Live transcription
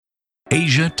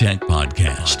Asia Tech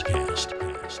Podcast.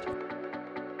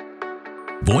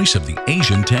 Voice of the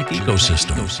Asian tech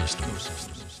ecosystem.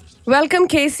 Welcome,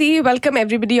 Casey. Welcome,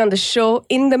 everybody on the show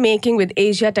In the Making with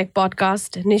Asia Tech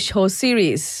Podcast Niche Host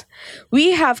Series.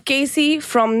 We have Casey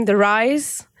from The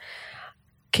Rise.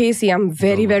 Casey, I'm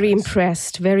very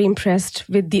impressed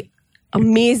with the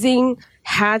amazing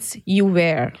hats you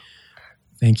wear.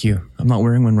 Thank you. I'm not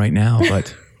wearing one right now,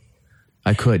 but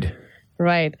I could.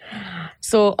 Right.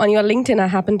 So on your LinkedIn, I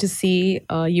happen to see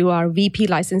you are VP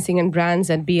Licensing and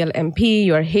Brands at BLMP.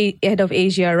 You are Head of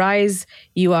Asia Rise.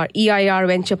 You are EIR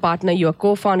Venture Partner. You are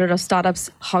co-founder of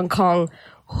Startups Hong Kong.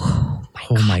 Oh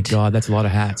my God, that's a lot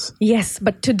of hats. Yes,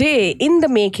 but today, In the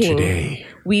Making,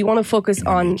 we want to focus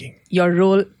on your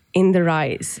role in the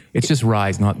Rise. It's just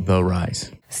Rise, not The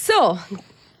Rise. So,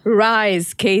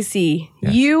 Rise, Casey,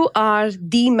 Yes. you are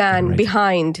the man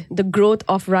behind the growth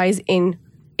of Rise in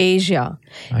Asia.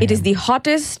 It is the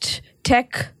hottest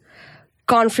tech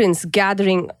conference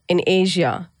gathering in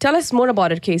Asia. Tell us more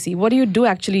about it, Casey. What do you do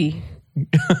actually?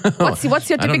 What's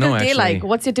your typical day like?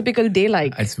 What's your typical day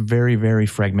like? It's very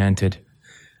fragmented.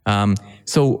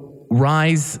 So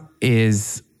Rise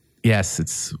is, yes,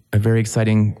 it's a very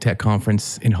exciting tech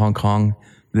conference in Hong Kong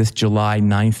this July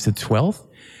 9th to 12th.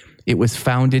 It was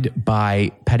founded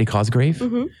by Paddy Cosgrave,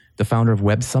 the founder of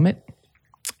Web Summit.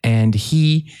 And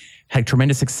he had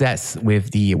tremendous success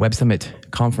with the Web Summit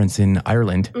conference in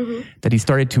Ireland that he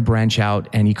started to branch out,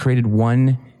 and he created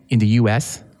one in the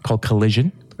US called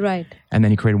Collision. Right. And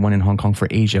then he created one in Hong Kong for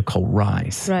Asia called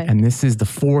Rise. Right. And this is the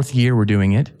 4th year we're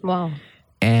doing it. Wow.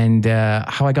 And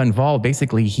how I got involved,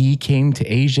 basically, he came to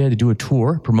Asia to do a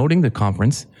tour promoting the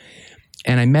conference.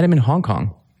 And I met him in Hong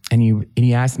Kong. And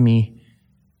he asked me,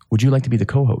 would you like to be the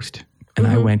co-host? And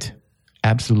I went,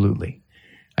 absolutely.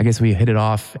 I guess we hit it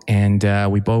off, and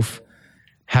we both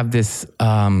have this,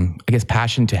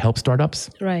 passion to help startups.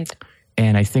 Right.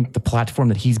 And I think the platform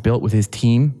that he's built with his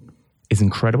team is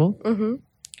incredible.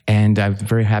 And I'm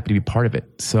very happy to be part of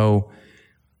it. So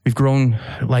we've grown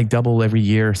like double every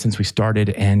year since we started,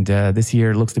 and this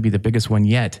year looks to be the biggest one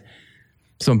yet.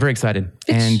 So I'm very excited.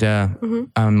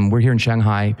 And we're here in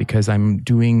Shanghai because I'm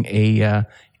doing a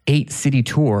 8-city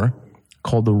tour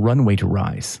called the Runway to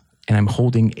Rise. And I'm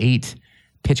holding 8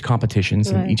 pitch competitions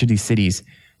in each of these cities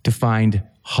to find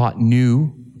hot,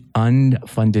 new,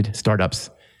 unfunded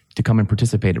startups to come and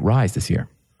participate at Rise this year.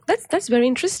 That's very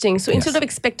interesting. So instead of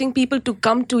expecting people to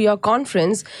come to your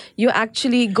conference, you're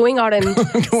actually going out and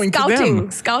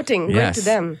scouting, going to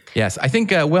them. Yes, I think,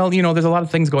 there's a lot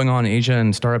of things going on in Asia,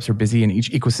 and startups are busy, and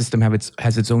each ecosystem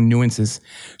has its own nuances.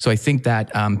 So I think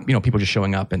that, people just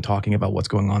showing up and talking about what's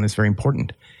going on is very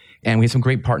important. And we have some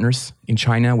great partners in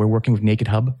China. We're working with Naked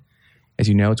Hub. As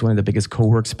you know, it's one of the biggest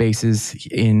co-work spaces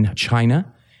in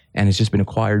China, and it's just been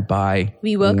acquired by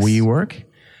WeWork.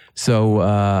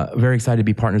 So very excited to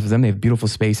be partners with them. They have beautiful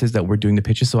spaces that we're doing the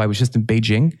pitches. So I was just in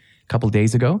Beijing a couple of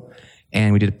days ago,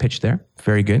 and we did a pitch there.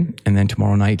 Very good. And then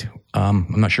tomorrow night, I'm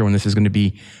not sure when this is going to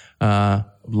be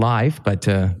live, but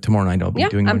tomorrow night I'll be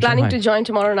doing one. I'm planning to join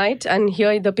tomorrow night and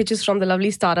hear the pitches from the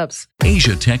lovely startups.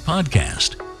 Asia Tech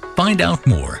Podcast. Find out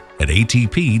more at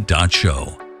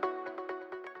atp.show.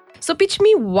 So pitch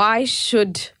me, why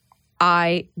should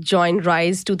I join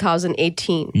Rise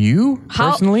 2018? You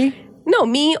personally? No,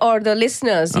 me or the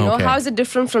listeners. You know, how is it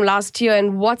different from last year,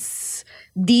 and what's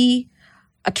the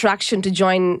attraction to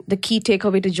join, the key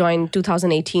takeaway to join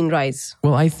 2018 Rise?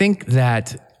 Well, I think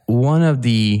that one of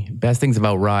the best things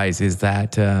about Rise is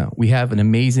that we have an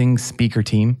amazing speaker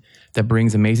team that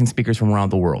brings amazing speakers from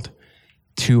around the world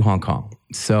to Hong Kong.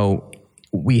 So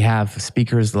we have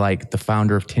speakers like the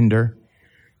founder of Tinder.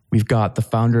 We've got the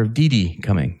founder of Didi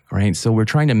coming, right? So we're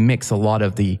trying to mix a lot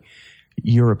of the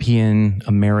European,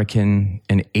 American,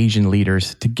 and Asian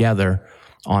leaders together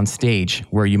on stage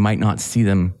where you might not see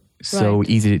them so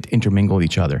easy to intermingle with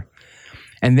each other.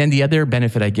 And then the other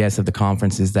benefit, I guess, of the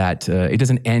conference is that it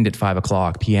doesn't end at 5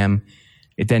 p.m.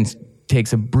 It then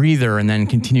takes a breather and then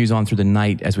continues on through the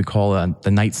night, as we call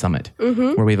the Night Summit,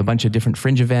 where we have a bunch of different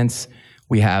fringe events.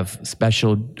 We have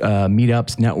special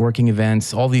meetups, networking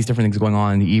events, all these different things going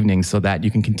on in the evenings so that you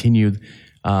can continue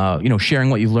sharing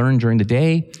what you learned during the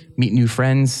day, meet new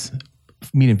friends,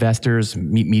 meet investors,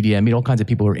 meet media, meet all kinds of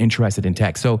people who are interested in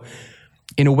tech. So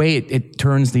in a way, it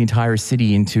turns the entire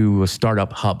city into a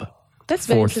startup hub. That's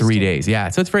very for 3 days. Yeah,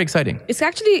 so it's very exciting. It's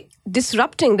actually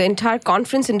disrupting the entire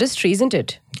conference industry, isn't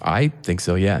it? I think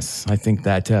so, yes. I think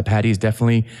that Paddy's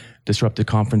definitely disrupted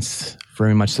conference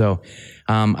very much so.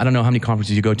 I don't know how many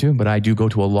conferences you go to, but I do go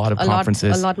to a lot of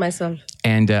conferences. A lot myself.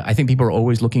 And I think people are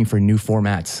always looking for new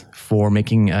formats for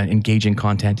making engaging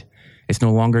content. It's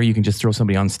no longer you can just throw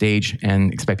somebody on stage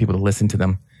and expect people to listen to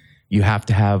them. You have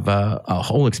to have a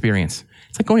whole experience.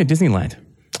 It's like going to Disneyland.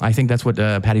 I think that's what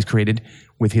Paddy's created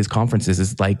with his conferences.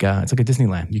 It's like a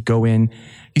Disneyland. You go in,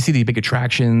 you see the big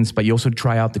attractions, but you also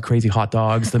try out the crazy hot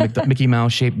dogs, the Mickey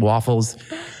Mouse shaped waffles.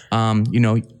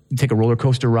 You take a roller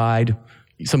coaster ride.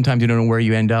 Sometimes you don't know where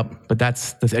you end up, but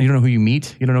you don't know who you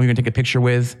meet. You don't know who you're gonna take a picture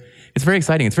with. It's very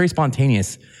exciting. It's very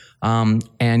spontaneous. One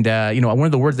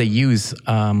of the words they use,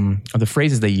 or the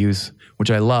phrases they use, which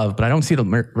I love, but I don't see it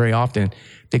very often.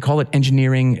 They call it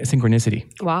engineering synchronicity.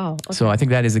 Wow. Okay. So I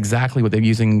think that is exactly what they're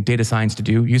using data science to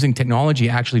do, using technology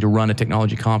actually to run a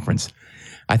technology conference.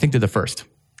 I think they're the first.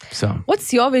 So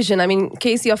what's your vision? I mean,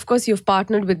 Casey, of course, you've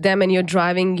partnered with them and you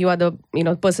are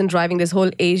the person driving this whole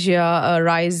Asia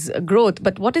Rise growth.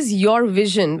 But what is your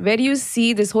vision? Where do you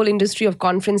see this whole industry of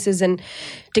conferences and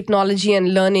technology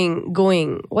and learning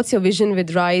going? What's your vision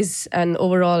with Rise and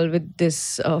overall with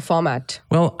this format?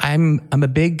 Well, I'm a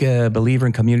big believer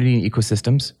in community and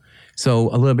ecosystems. So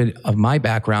a little bit of my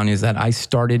background is that I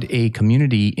started a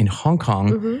community in Hong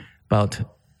Kong about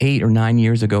 8 or 9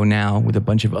 years ago now with a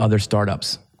bunch of other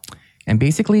startups. And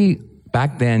basically,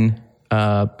 back then,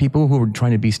 people who were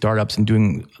trying to be startups and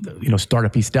doing,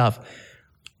 startup-y stuff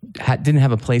didn't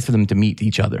have a place for them to meet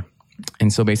each other.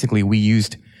 And so basically, we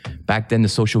used back then the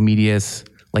social medias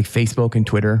like Facebook and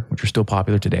Twitter, which are still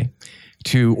popular today,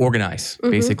 to organize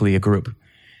basically a group.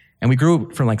 And we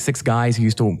grew from like 6 guys who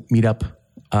used to meet up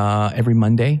every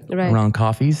Monday around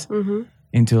coffees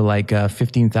into like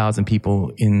 15,000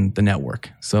 people in the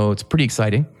network. So it's pretty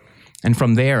exciting. And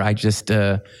from there,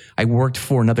 I worked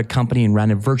for another company and ran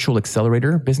a virtual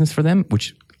accelerator business for them,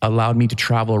 which allowed me to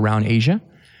travel around Asia.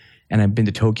 And I've been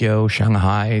to Tokyo,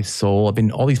 Shanghai, Seoul. I've been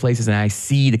to all these places and I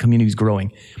see the communities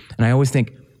growing. And I always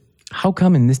think, how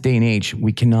come in this day and age,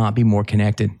 we cannot be more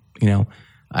connected?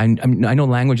 I know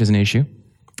language is an issue,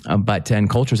 and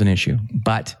culture is an issue,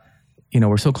 but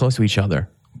we're so close to each other.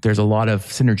 There's a lot of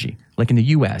synergy. Like in the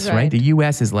US, right? The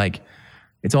US is like,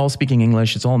 it's all speaking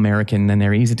English, it's all American, and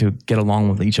they're easy to get along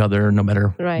with each other no matter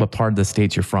what part of the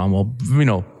States you're from. Well,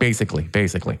 basically.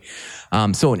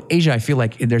 So in Asia, I feel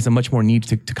like there's a much more need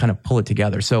to kind of pull it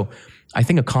together. So I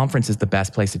think a conference is the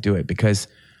best place to do it because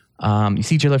you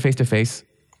see each other face to face.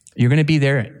 You're going to be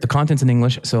there. The content's in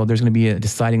English, so there's going to be a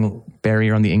deciding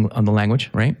barrier on the language,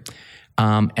 right?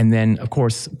 And then, of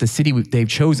course, the city they've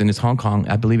chosen is Hong Kong.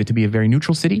 I believe it to be a very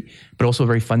neutral city, but also a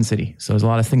very fun city. So there's a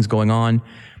lot of things going on.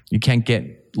 You can't get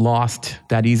lost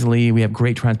that easily. We have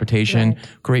great transportation,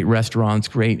 great restaurants,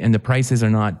 and the prices are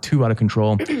not too out of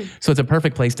control. So it's a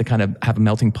perfect place to kind of have a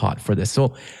melting pot for this.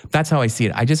 So that's how I see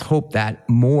it. I just hope that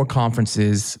more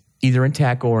conferences, either in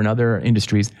tech or in other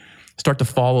industries, start to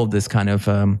follow this kind of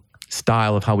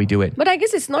style of how we do it. But I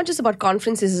guess it's not just about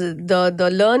conferences. The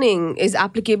learning is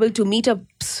applicable to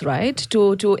meetups, right?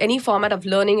 To any format of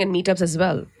learning and meetups as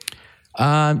well.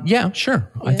 Yeah,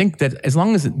 sure. Yeah. I think that as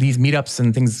long as these meetups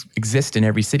and things exist in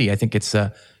every city, I think it's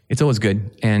always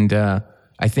good. And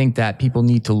I think that people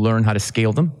need to learn how to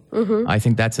scale them. I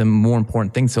think that's a more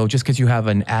important thing. So just because you have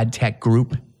an ad tech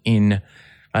group in,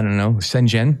 I don't know,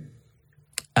 Shenzhen,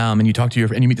 and you talk to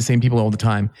and you meet the same people all the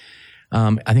time,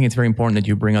 I think it's very important that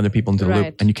you bring other people into the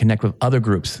loop and you connect with other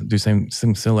groups, do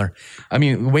something similar. I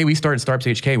mean, the way we started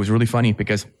Startups HK was really funny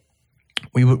because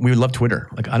we would love Twitter.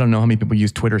 Like, I don't know how many people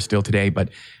use Twitter still today, but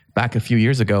back a few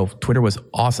years ago, Twitter was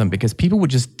awesome because people would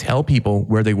just tell people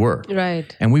where they were.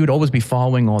 Right. And we would always be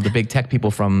following all the big tech people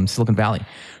from Silicon Valley.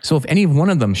 So if any one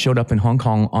of them showed up in Hong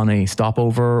Kong on a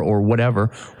stopover or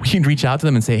whatever, we'd reach out to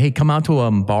them and say, hey, come out to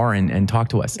a bar and talk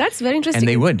to us. That's very interesting. And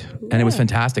they would. Yeah. And it was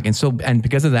fantastic. And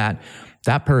because of that,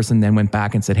 that person then went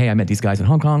back and said, hey, I met these guys in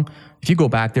Hong Kong. If you go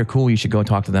back, they're cool. You should go and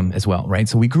talk to them as well, right?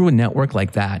 So we grew a network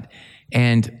like that.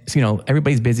 And,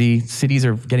 everybody's busy. Cities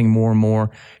are getting more and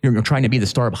more. You're trying to be the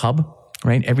startup hub,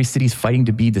 right? Every city's fighting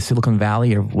to be the Silicon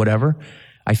Valley or whatever.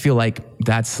 I feel like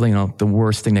that's, the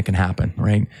worst thing that can happen,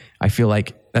 right? I feel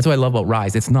like that's what I love about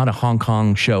Rise. It's not a Hong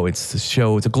Kong show. It's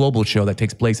a global show that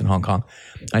takes place in Hong Kong.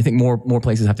 And I think more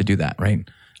places have to do that, right?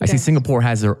 I see Singapore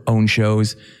has their own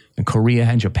shows, and Korea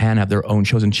and Japan have their own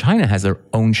shows, and China has their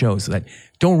own shows that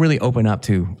don't really open up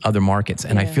to other markets.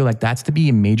 And I feel like that's to be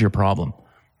a major problem.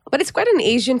 But it's quite an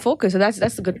Asian focus, so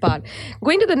that's the good part.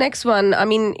 Going to the next one, I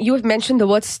mean, you have mentioned the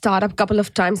word startup a couple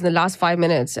of times in the last 5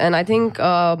 minutes, and I think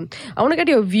I want to get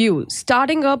your view.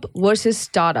 Starting up versus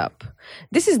startup.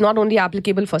 This is not only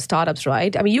applicable for startups,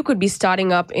 right? I mean, you could be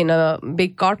starting up in a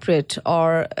big corporate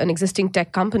or an existing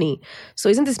tech company. So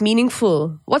isn't this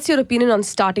meaningful? What's your opinion on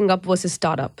starting up versus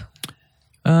startup?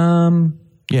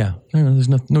 Yeah, there's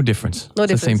no difference. No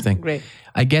difference. It's the same thing. Great.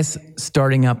 I guess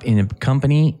starting up in a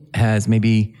company has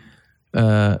maybe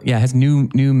has new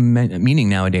meaning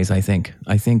nowadays. I think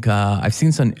I've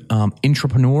seen some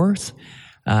entrepreneurs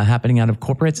happening out of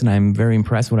corporates, and I'm very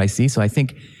impressed with what I see. So I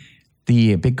think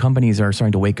the big companies are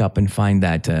starting to wake up and find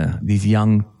that these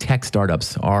young tech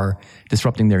startups are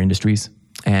disrupting their industries,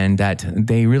 and that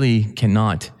they really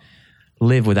cannot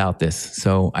live without this.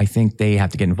 So I think they have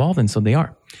to get involved, and so they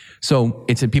are. So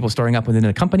it's people starting up within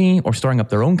a company or starting up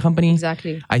their own company.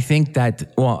 Exactly. I think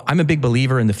that, I'm a big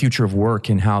believer in the future of work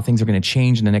and how things are going to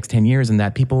change in the next 10 years, and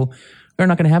that people are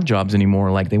not going to have jobs anymore.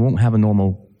 Like, they won't have a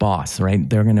normal boss, right?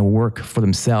 They're going to work for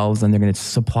themselves, and they're going to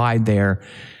supply their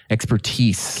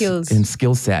expertise and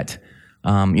skill set.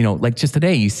 Like just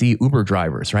today, you see Uber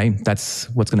drivers, right? That's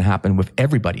what's going to happen with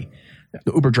everybody.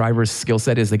 The Uber driver's skill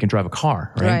set is they can drive a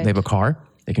car, right? They have a car,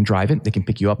 they can drive it, they can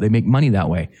pick you up, they make money that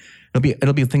way.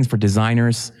 It'll be things for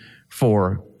designers,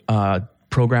 for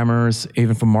programmers,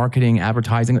 even for marketing,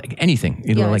 advertising, like anything.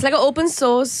 It's like an open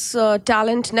source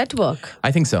talent network.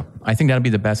 I think so. I think that'll be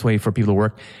the best way for people to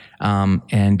work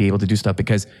and be able to do stuff.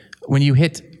 Because when you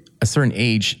hit a certain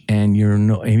age and you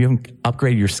haven't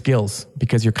upgraded your skills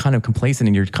because you're kind of complacent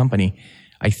in your company,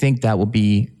 I think that will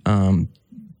be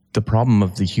the problem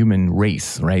of the human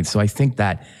race, right? So I think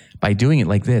that by doing it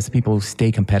like this, people stay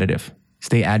competitive,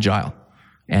 stay agile.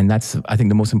 And that's, I think,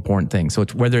 the most important thing. So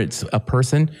whether it's a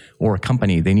person or a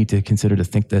company, they need to consider to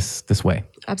think this way.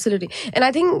 Absolutely. And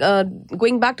I think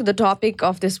going back to the topic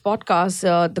of this podcast,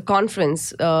 the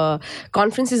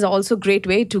conference is also a great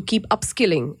way to keep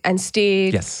upskilling and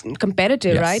stay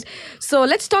competitive, right? So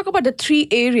let's talk about the 3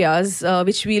 areas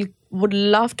which we would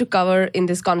love to cover in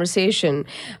this conversation.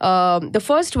 The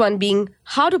first one being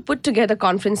how to put together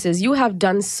conferences. You have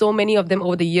done so many of them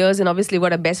over the years, and obviously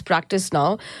what a best practice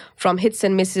now from hits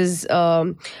and misses.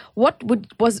 What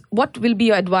will be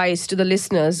your advice to the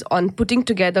listeners on putting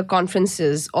together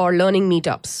conferences or learning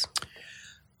meetups?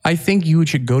 I think you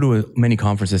should go to many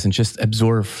conferences and just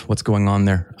absorb what's going on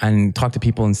there and talk to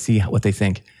people and see what they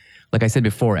think. Like I said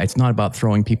before, it's not about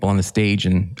throwing people on the stage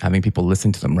and having people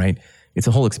listen to them, right? It's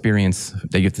a whole experience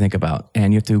that you have to think about.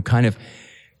 And you have to kind of,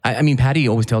 I mean, Paddy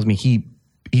always tells me he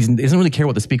doesn't really care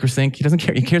what the speakers think. He doesn't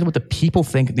care. He cares what the people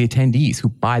think, the attendees who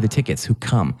buy the tickets, who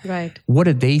come. Right. What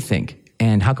do they think?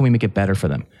 And how can we make it better for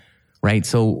them? Right.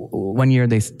 So one year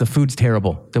the food's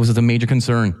terrible. That was a major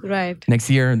concern. Right. Next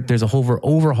year, there's a whole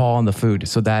overhaul on the food.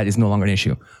 So that is no longer an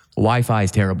issue. Wi-Fi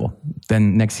is terrible.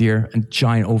 Then next year, a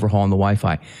giant overhaul on the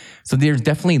Wi-Fi. So there's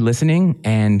definitely listening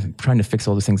and trying to fix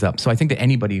all those things up. So I think that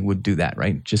anybody would do that,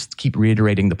 right? Just keep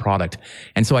reiterating the product.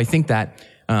 And so I think that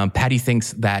Paddy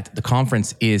thinks that the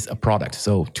conference is a product.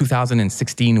 So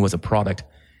 2016 was a product,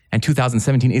 and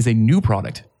 2017 is a new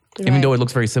product. Right. Even though it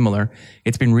looks very similar,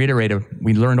 it's been reiterated.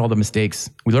 We learned all the mistakes.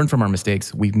 We learned from our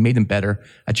mistakes. We've made them better.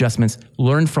 Adjustments,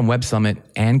 learned from Web Summit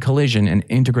and Collision, and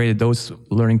integrated those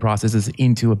learning processes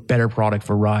into a better product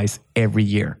for Rise every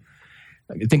year.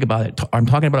 Think about it. I'm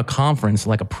talking about a conference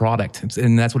like a product,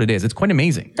 and that's what it is. It's quite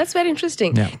amazing. That's very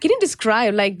interesting. Yeah. Can you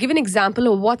describe, give an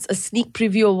example of what's a sneak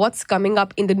preview of what's coming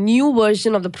up in the new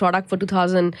version of the product for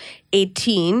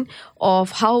 2018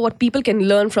 of what people can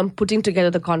learn from putting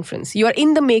together the conference? You are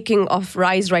in the making of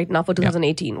Rise right now for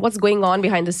 2018. What's going on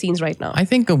behind the scenes right now? I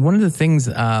think one of the things,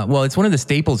 it's one of the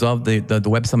staples of the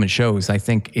Web Summit shows, I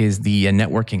think, is the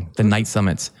networking, the night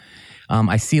summits.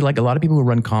 I see a lot of people who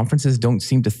run conferences don't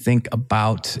seem to think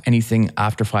about anything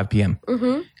after 5 p.m.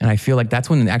 Mm-hmm. And I feel like that's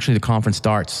when actually the conference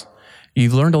starts.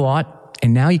 You've learned a lot,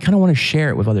 and now you kind of want to share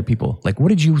it with other people. Like, what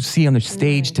did you see on the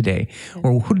stage today?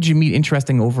 Or who did you meet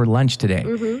interesting over lunch today?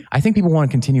 Mm-hmm. I think people want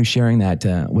to continue sharing that,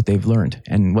 what they've learned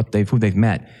and who they've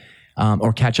met.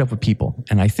 Or catch up with people.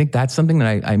 And I think that's something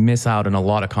that I miss out on a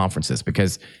lot of conferences,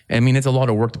 because, it's a lot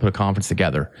of work to put a conference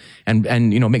together. And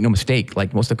make no mistake,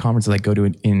 like most of the conferences I go to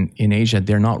in Asia,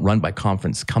 they're not run by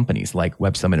conference companies like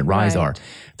Web Summit and Rise are.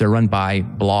 They're run by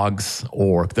blogs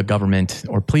or the government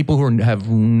or people who have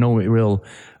no real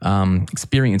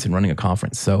experience in running a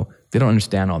conference. So they don't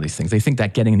understand all these things. They think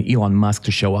that getting an Elon Musk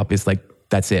to show up is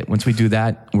that's it. Once we do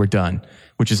that, we're done,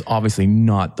 which is obviously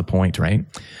not the point, right?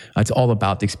 It's all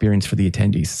about the experience for the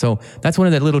attendees. So that's one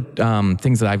of the little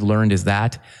things that I've learned is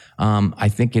that I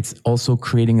think it's also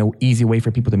creating an easy way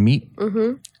for people to meet.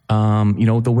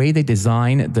 Mm-hmm. The way they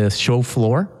design the show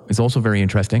floor is also very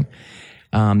interesting.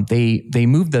 They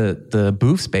moved the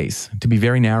booth space to be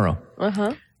very narrow.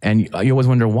 Uh-huh. And you always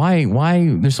wonder why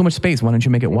there's so much space. Why don't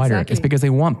you make it wider? Exactly. It's because they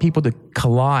want people to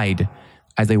collide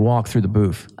as they walk through the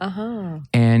booth. Uh-huh.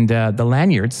 And the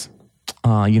lanyards,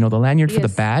 the lanyard for the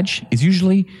badge is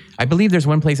usually, I believe there's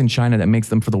one place in China that makes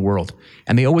them for the world.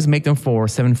 And they always make them for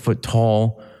 7-foot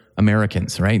tall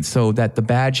Americans, right? So that the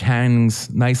badge hangs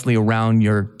nicely around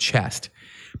your chest.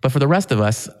 But for the rest of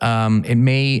us, it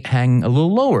may hang a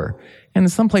little lower. And in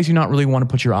some place you not really want to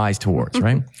put your eyes towards,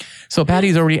 right? So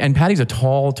Paddy's a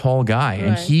tall guy. Right.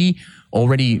 And he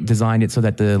already designed it so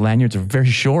that the lanyards are very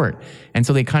short. And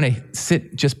so they kind of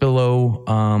sit just below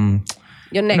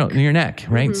your neck. Your neck,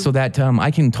 right? So that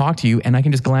I can talk to you and I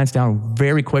can just glance down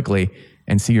very quickly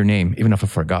and see your name, even if I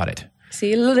forgot it.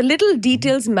 See, the little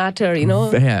details matter,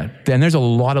 Yeah, and there's a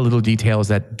lot of little details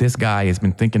that this guy has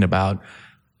been thinking about.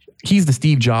 He's the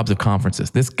Steve Jobs of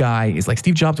conferences. This guy is like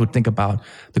Steve Jobs would think about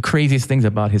the craziest things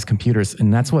about his computers.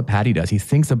 And that's what Paddy does. He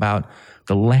thinks about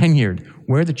the lanyard,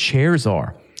 where the chairs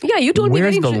are. Yeah, you told me.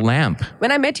 Where's the lamp?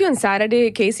 When I met you on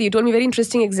Saturday, Casey, you told me a very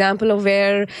interesting example of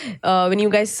where when you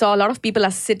guys saw a lot of people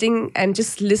are sitting and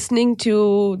just listening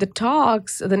to the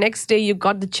talks, the next day you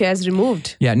got the chairs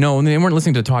removed. Yeah, no, they weren't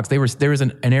listening to the talks. There was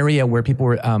an area where people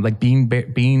were like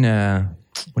beanbag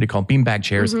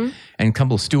chairs and a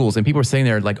couple of stools, and people were sitting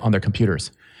there like on their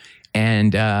computers.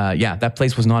 And that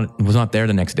place was not there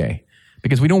the next day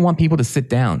because we don't want people to sit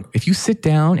down. If you sit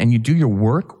down and you do your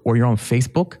work or you're on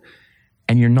Facebook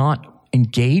and you're not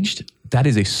engaged, that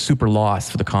is a super loss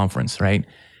for the conference, right?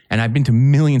 And I've been to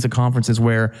millions of conferences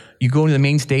where you go to the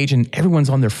main stage and everyone's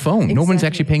on their phone. Exactly. No one's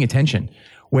actually paying attention.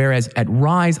 Whereas at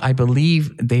Rise, I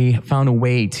believe they found a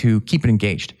way to keep it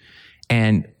engaged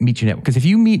and meet your network. Because if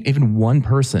you meet even one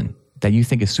person that you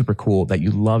think is super cool, that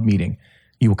you love meeting,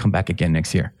 you will come back again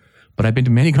next year. But I've been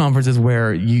to many conferences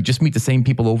where you just meet the same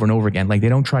people over and over again. Like they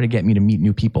don't try to get me to meet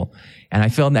new people. And I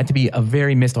found that to be a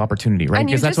very missed opportunity, right?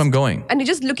 Because that's where I'm going. And you're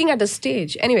just looking at the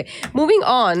stage. Anyway, moving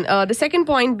on. The second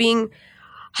point being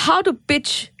how to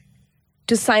pitch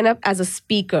to sign up as a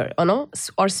speaker,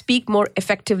 or speak more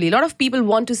effectively. A lot of people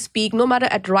want to speak no matter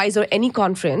at Rise or any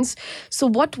conference. So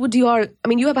what would you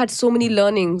have had so many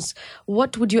learnings.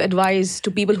 What would you advise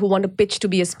to people who want to pitch to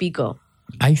be a speaker?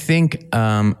 I think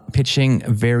pitching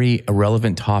a very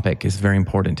irrelevant topic is very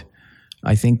important.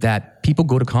 I think that people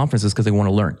go to conferences because they want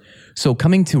to learn. So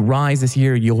coming to Rise this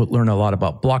year, you'll learn a lot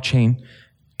about blockchain,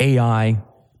 AI,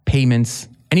 payments,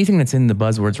 anything that's in the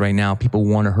buzzwords right now, people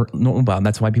want to know about. And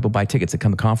that's why people buy tickets to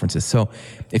come to conferences. So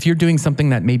if you're doing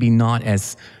something that maybe not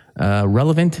as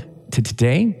relevant to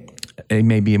today, it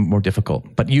may be more difficult.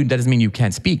 But that doesn't mean you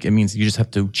can't speak. It means you just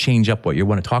have to change up what you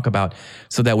want to talk about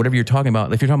so that whatever you're talking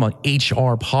about, if you're talking about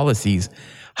HR policies,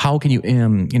 how can you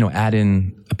add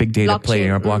in a big data play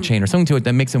or a blockchain or something to it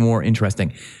that makes it more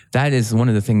interesting? That is one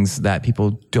of the things that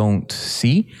people don't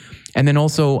see. And then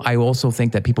also, I also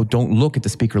think that people don't look at the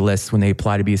speaker lists when they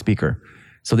apply to be a speaker.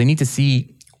 So they need to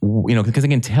see, because they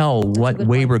can tell what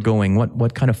way we're going,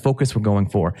 what kind of focus we're going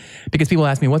for. Because people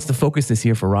ask me, what's the focus this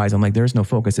year for Rise? I'm like, there's no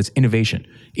focus. It's innovation.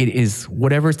 It is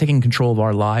whatever is taking control of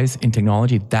our lives in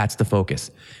technology, that's the focus.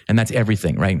 And that's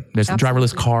everything, right? There's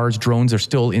driverless cars, drones are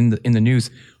still in the news.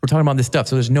 We're talking about this stuff.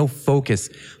 So there's no focus.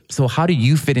 So how do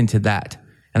you fit into that?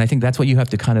 And I think that's what you have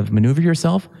to kind of maneuver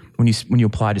yourself when you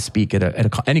apply to speak at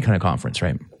any kind of conference,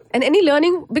 right? And any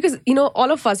learning, because,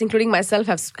 all of us, including myself,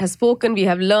 have spoken, we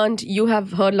have learned, you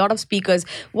have heard a lot of speakers.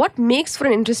 What makes for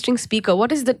an interesting speaker?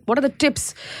 What are the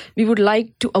tips we would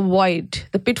like to avoid,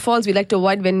 the pitfalls we like to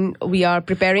avoid when we are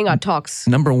preparing our talks?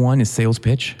 Number one is sales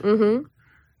pitch. Mm-hmm.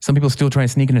 Some people still try to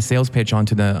sneak in a sales pitch on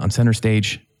center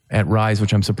stage at Rise,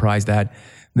 which I'm surprised at.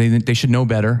 They should know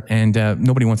better, and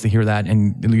nobody wants to hear that,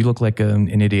 and you look like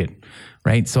an idiot,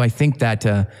 right? So I think that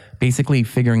basically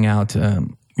figuring out,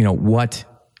 who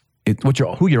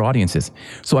your audience is.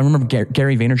 So I remember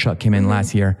Gary Vaynerchuk came in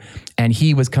last year, and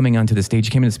he was coming onto the stage.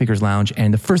 He came into the speaker's lounge,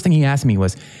 and the first thing he asked me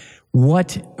was,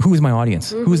 who is my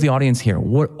audience? Mm-hmm. Who's the audience here?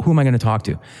 Who am I going to talk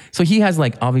to? So he has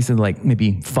obviously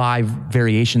maybe 5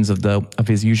 variations of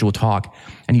his usual talk,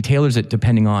 and he tailors it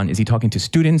depending on, is he talking to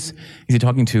students? Is he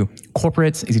talking to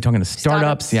corporates? Is he talking to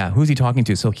startups? Yeah, who's he talking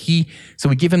to? So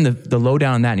we give him the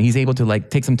lowdown on that, and he's able to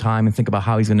take some time and think about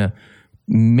how he's going to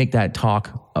make that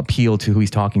talk appeal to who he's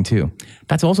talking to.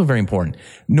 That's also very important.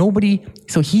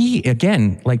 So he,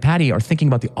 again, like Paddy, are thinking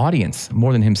about the audience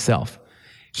more than himself.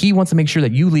 He wants to make sure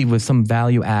that you leave with some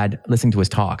value add listening to his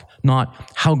talk, not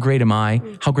how great am I,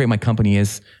 how great my company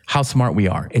is, how smart we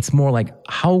are. It's more like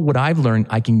what I've learned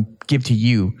I can give to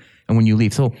you and when you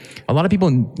leave. So a lot of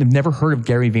people have never heard of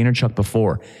Gary Vaynerchuk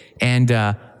before, and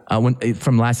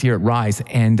from last year at Rise,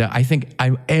 and I think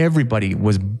everybody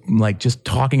was just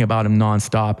talking about him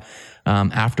nonstop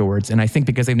afterwards. And I think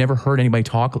because they've never heard anybody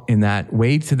talk in that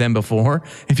way to them before,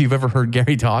 if you've ever heard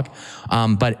Gary talk,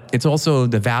 but it's also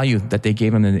the value that they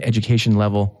gave him at the education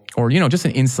level, or just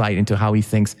an insight into how he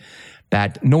thinks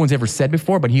that no one's ever said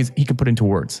before, but he could put into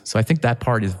words. So I think that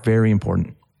part is very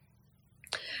important.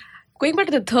 Going back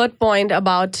to the third point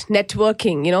about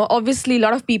networking, obviously a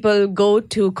lot of people go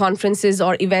to conferences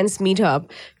or events,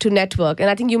 meetup to network. And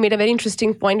I think you made a very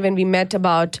interesting point when we met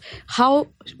about how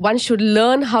one should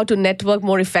learn how to network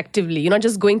more effectively. You're not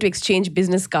just going to exchange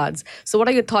business cards. So what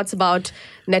are your thoughts about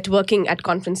networking at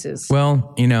conferences?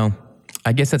 Well,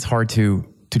 I guess that's hard to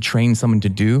train someone to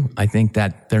do. I think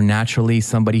that they're naturally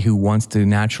somebody who wants to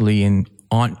naturally and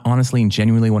honestly and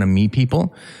genuinely want to meet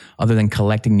people, other than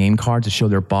collecting name cards to show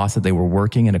their boss that they were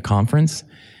working at a conference.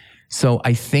 So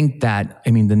I think that,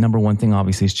 the number one thing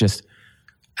obviously is just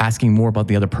asking more about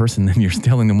the other person than you're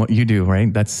telling them what you do,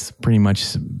 right? That's pretty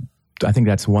much, I think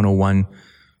that's 101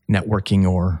 networking,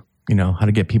 or, how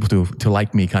to get people to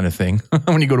like me kind of thing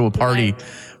when you go to a party,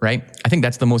 right? I think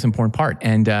that's the most important part.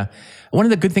 And one of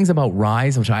the good things about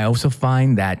Rise, which I also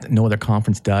find that no other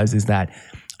conference does, is that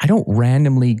I don't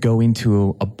randomly go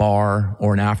into a bar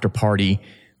or an after party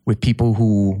with people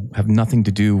who have nothing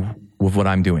to do with what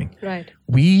I'm doing. Right.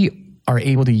 We are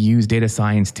able to use data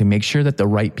science to make sure that the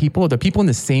right people, the people in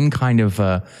the same kind of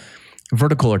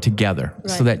vertical are together. Right.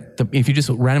 So that if you just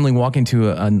randomly walk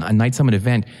into a Night Summit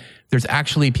event, there's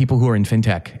actually people who are in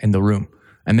fintech in the room.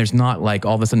 And there's not like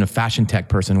all of a sudden a fashion tech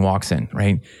person walks in,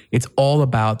 right? It's all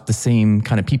about the same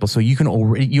kind of people. So you can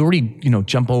already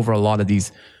jump over a lot of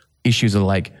these issues of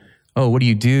like, oh, what do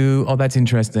you do? Oh, that's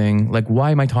interesting. Like,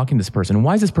 why am I talking to this person?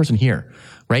 Why is this person here?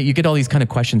 Right? You get all these kind of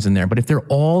questions in there. But if they're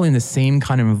all in the same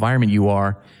kind of environment you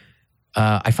are,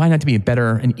 I find that to be a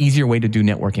better and easier way to do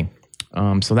networking.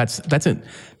 So that's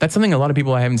something a lot of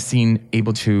people I haven't seen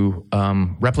able to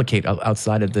replicate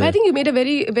outside of the... I think you made a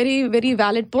very, very, very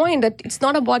valid point that it's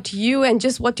not about you and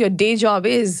just what your day job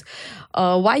is.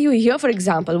 Why you're here, for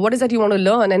example, what is that you want to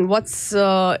learn, and what's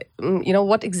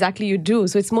what exactly you do.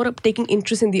 So it's more of taking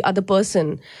interest in the other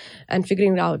person and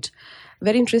figuring it out.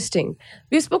 Very interesting.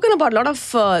 We've spoken about a lot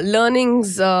of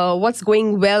learnings, what's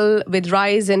going well with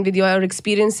Rise and with your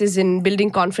experiences in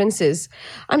building conferences.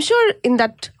 I'm sure in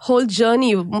that whole journey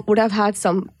you would have had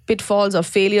some pitfalls or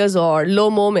failures or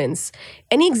low moments.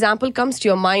 Any example comes to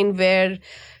your mind where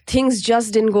things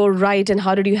just didn't go right, and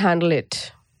how did you handle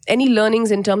it? Any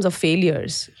learnings in terms of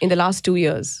failures in the last 2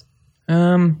 years?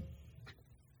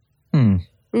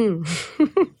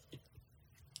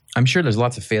 I'm sure there's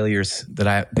lots of failures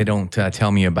that they don't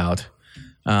tell me about.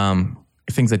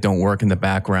 Things that don't work in the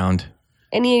background.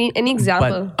 Any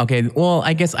example? But, okay, well,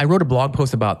 I guess I wrote a blog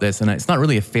post about this, and it's not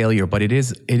really a failure, but it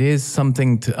is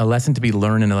something a lesson to be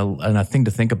learned and a thing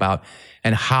to think about,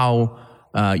 and how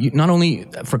not only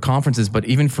for conferences but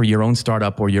even for your own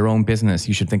startup or your own business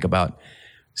you should think about.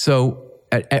 So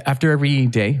after every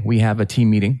day we have a team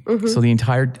meeting. Mm-hmm. So the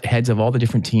entire heads of all the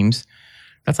different teams.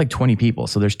 That's like 20 people.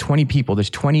 So there's 20 people. There's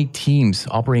 20 teams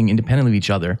operating independently of each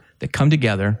other that come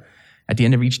together at the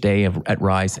end of each day at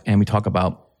Rise, and we talk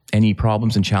about any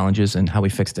problems and challenges and how we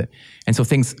fixed it. And so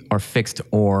things are fixed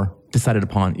or decided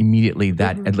upon immediately.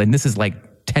 And this is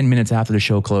like 10 minutes after the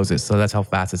show closes. So that's how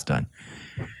fast it's done.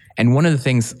 And one of the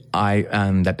things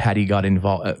that Paddy got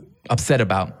upset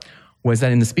about was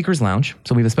that in the speakers lounge,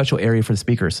 so we have a special area for the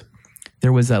speakers,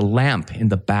 there was a lamp in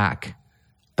the back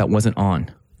that wasn't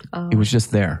on. Oh. It was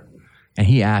just there. And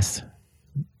he asked,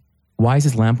 why is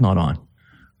this lamp not on?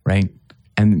 Right?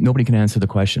 And nobody can answer the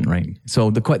question, right?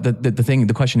 So the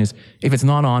question is, if it's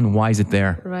not on, why is it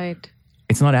there? Right.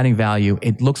 It's not adding value.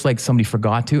 It looks like somebody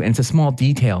forgot to, and it's a small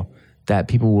detail that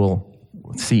people will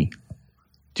see.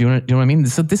 Do you know what I mean?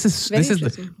 So this is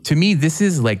to me, this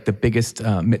is like the biggest,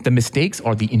 the mistakes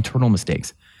are the internal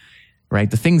mistakes, right?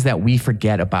 The things that we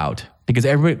forget about. Because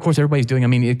everybody's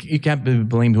doing, you can't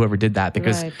blame whoever did that,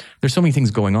 because there's so many things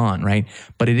going on, right?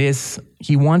 But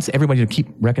he wants everybody to keep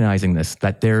recognizing this,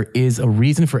 that there is a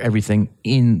reason for everything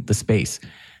in the space.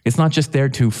 It's not just there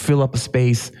to fill up a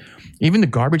space. Even the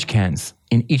garbage cans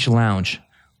in each lounge,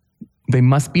 they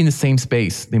must be in the same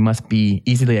space. They must be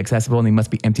easily accessible, and they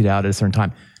must be emptied out at a certain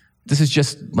time. This is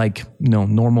just like,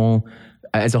 normal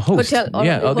as a host.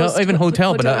 Even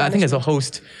hotel, but I think as a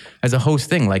host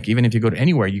thing, like even if you go to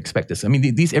anywhere, you expect this.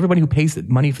 Everybody who pays the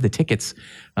money for the tickets,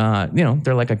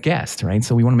 they're like a guest, right?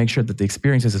 So we want to make sure that the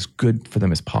experience is as good for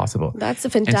them as possible. That's a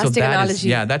fantastic analogy.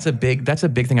 That's a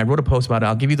big thing. I wrote a post about it.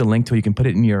 I'll give you the link to it. You can put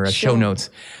it in your show notes.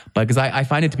 But because I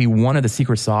find it to be one of the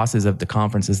secret sauces of the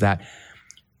conference is that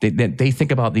they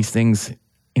think about these things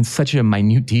in such a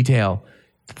minute detail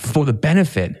for the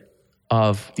benefit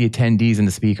of the attendees and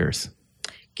the speakers.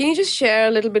 Can you just share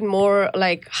a little bit more,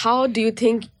 like how do you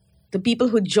think the people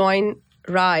who join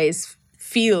Rise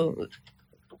feel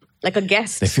like a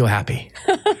guest? They feel happy.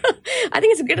 I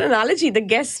think it's a good analogy, the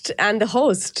guest and the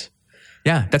host.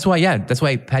 That's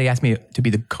why Paddy asked me to be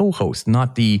the co-host,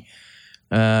 not the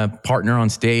partner on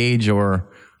stage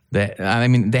or the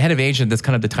head of Asia. That's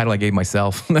kind of the title I gave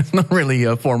myself. That's not really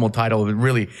a formal title.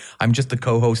 Really, I'm just the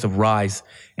co-host of Rise.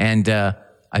 And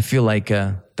I feel like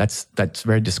that's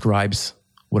very describes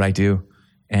what I do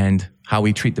and how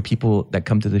we treat the people that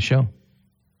come to the show.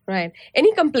 Right.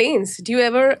 Any complaints? Do you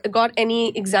ever got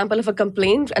any example of a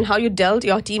complaint and how your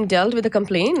team dealt with a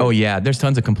complaint? Oh yeah, there's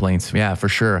tons of complaints. Yeah, for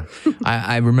sure.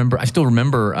 I still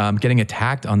remember getting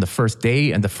attacked on the first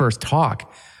day and the first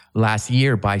talk last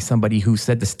year by somebody who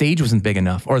said the stage wasn't big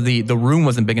enough or the room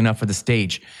wasn't big enough for the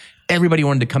stage. Everybody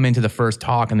wanted to come into the first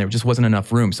talk and there just wasn't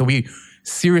enough room. So we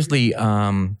seriously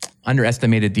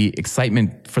underestimated the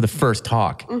excitement for the first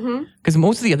talk. Because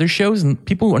most of the other shows,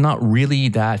 people are not really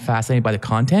that fascinated by the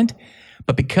content.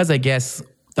 But because I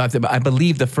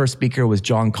believe the first speaker was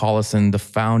John Collison, the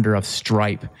founder of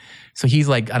Stripe. So he's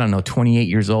like, 28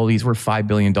 years old. He's worth $5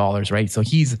 billion, right? So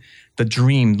he's the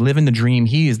dream, living the dream.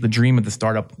 He is the dream of the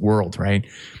startup world, right?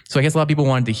 So I guess a lot of people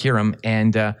wanted to hear him.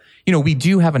 And, we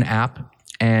do have an app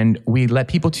and we let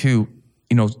people to,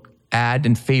 add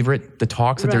and favorite the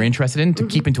talks that they're interested in to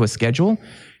keep into a schedule.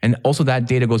 And also that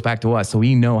data goes back to us. So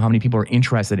we know how many people are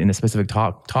interested in a specific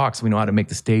talk. So we know how to make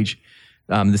the stage,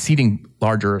 the seating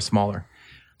larger or smaller.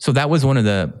 So that was one of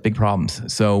the big problems.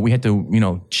 So we had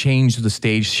to, change the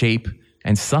stage shape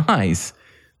and size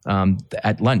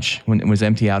at lunch when it was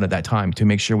empty out at that time to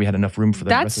make sure we had enough room for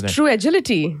the rest of the day. That's true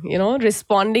agility,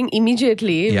 responding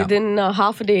immediately within a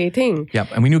half a day thing. Yep.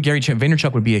 And we knew Gary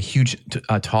Vaynerchuk would be a huge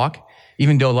talk,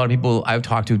 even though a lot of people I've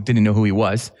talked to didn't know who he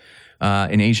was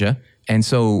in Asia. And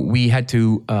so we had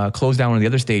to close down one of the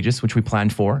other stages, which we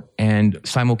planned for, and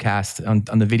simulcast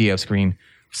on the video screen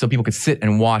so people could sit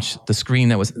and watch the screen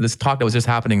this talk that was just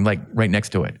happening like right next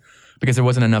to it, because there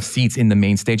wasn't enough seats in the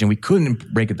main stage and we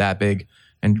couldn't break it that big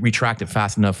and retract it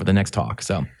fast enough for the next talk.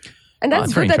 So, and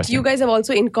that's good that you guys have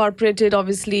also incorporated,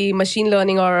 obviously, machine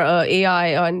learning or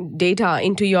AI and data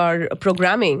into your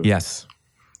programming. Yes,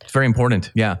 it's very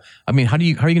important. Yeah, I mean, how are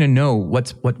you going to know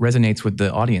what resonates with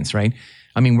the audience, right?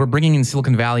 I mean, we're bringing in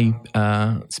Silicon Valley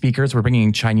speakers, we're bringing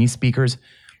in Chinese speakers.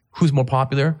 Who's more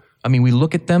popular? I mean, we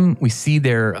look at them, we see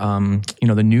their,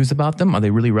 the news about them. Are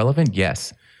they really relevant?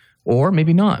 Yes. Or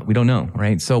maybe not. We don't know,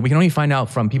 right? So we can only find out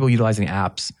from people utilizing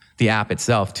the app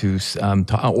itself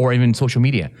or even social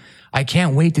media. I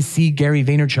can't wait to see Gary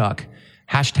Vaynerchuk,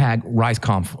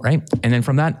 #RiseConf, right? And then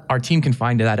from that, our team can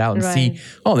find that out and see,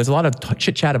 there's a lot of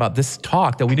chit chat about this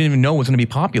talk that we didn't even know was going to be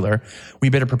popular. We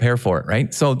better prepare for it,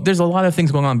 right? So there's a lot of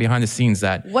things going on behind the scenes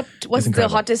that What was the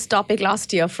hottest topic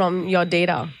last year from your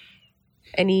data?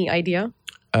 Any idea?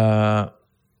 The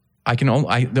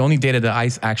only data that I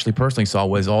actually personally saw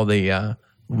was all the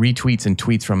retweets and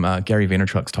tweets from Gary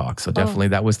Vaynerchuk's talk. So definitely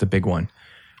that was the big one.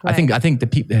 Right. I think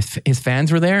his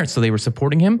fans were there, so they were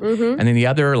supporting him. And then the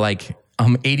other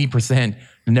 80%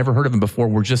 never heard of him before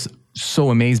were just so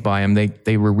amazed by him.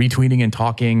 They were retweeting and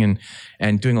talking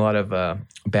and doing a lot of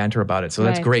banter about it. So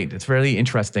that's great. It's really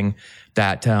interesting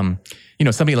that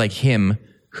somebody like him,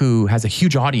 who has a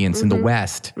huge audience in the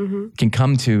West, can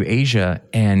come to Asia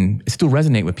and still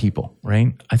resonate with people,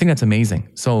 right? I think that's amazing.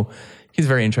 So he's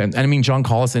very interesting. And I mean, John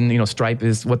Collison, Stripe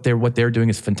is what they're doing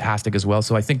is fantastic as well.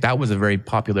 So I think that was a very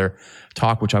popular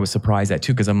talk, which I was surprised at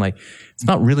too, because I'm like, it's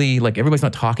not really everybody's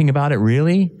not talking about it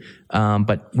really.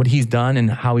 But what he's done and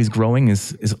how he's growing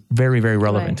is very, very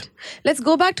relevant. Right. Let's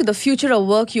go back to the future of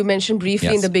work you mentioned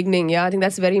briefly in the beginning. Yeah, I think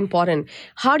that's very important.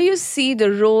 How do you see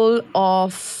the role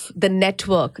of the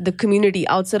network, the community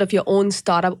outside of your own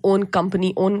startup, own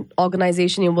company, own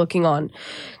organization you're working on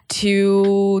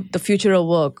to the future of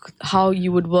work? How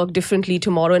you would work differently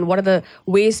tomorrow and what are the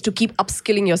ways to keep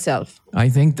upskilling yourself? I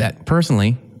think that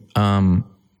personally,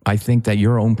 I think that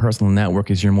your own personal network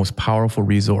is your most powerful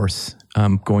resource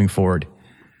going forward.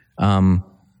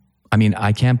 I mean,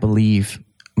 I can't believe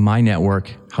my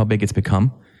network, how big it's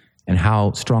become and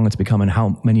how strong it's become and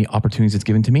how many opportunities it's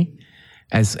given to me.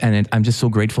 And I'm just so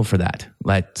grateful for that.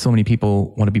 That so many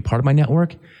people want to be part of my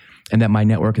network and that my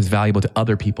network is valuable to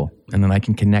other people and then I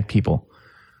can connect people.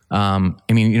 I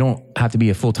mean, you don't have to be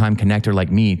a full-time connector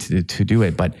like me to do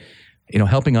it, but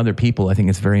helping other people, I think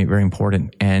is very, very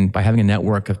important. And by having a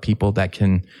network of people that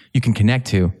you can connect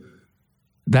to,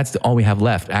 that's all we have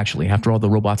left, actually, after all the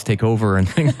robots take over and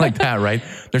things like that, right?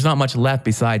 There's not much left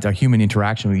besides our human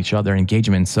interaction with each other,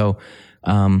 engagement. So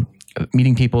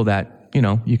meeting people that,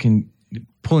 you can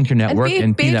pull into your network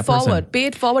and be that person. Pay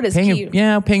it forward is key.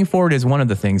 Paying forward is one of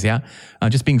the things,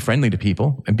 just being friendly to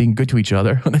people and being good to each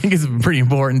other, I think is pretty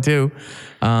important too.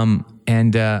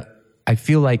 And I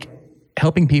feel like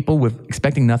helping people with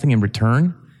expecting nothing in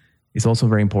return is also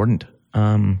very important.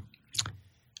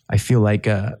 I feel like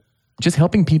just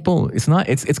helping people. It's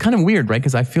kind of weird, right?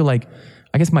 Because I feel like,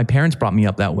 I guess my parents brought me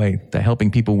up that way, that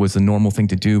helping people was a normal thing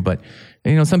to do. But,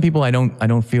 some people I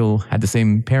don't feel had the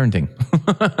same parenting,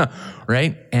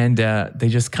 right? And they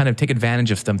just kind of take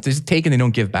advantage of stuff. They just take and they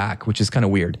don't give back, which is kind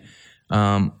of weird.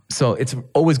 So it's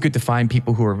always good to find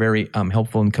people who are very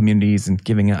helpful in communities and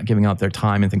giving out their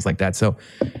time and things like that. So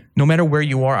no matter where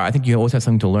you are, I think you always have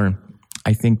something to learn.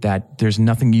 I think that there's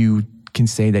nothing you can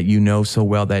say that you know so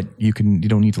well that you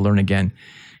don't need to learn again.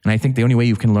 And I think the only way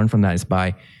you can learn from that is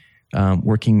by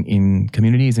working in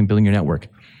communities and building your network.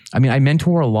 I mean, I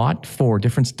mentor a lot for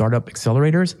different startup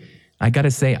accelerators. I got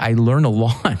to say, I learn a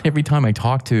lot every time I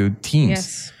talk to teams.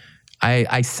 Yes.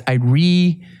 I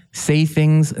re-say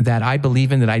things that I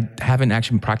believe in that I haven't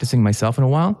actually been practicing myself in a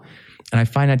while. And I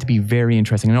find that to be very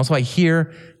interesting. And also I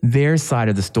hear their side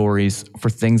of the stories for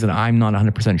things that I'm not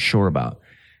 100% sure about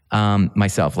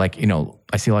myself. Like,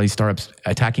 I see a lot of these startups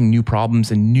attacking new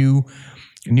problems and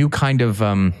new kind of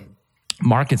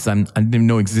markets I didn't even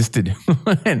know existed.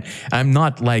 And I'm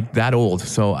not like that old.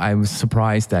 So I was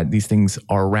surprised that these things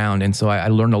are around. And so I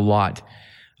learned a lot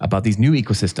about these new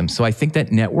ecosystems. So I think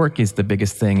that network is the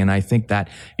biggest thing. And I think that,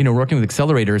 working with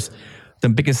accelerators, the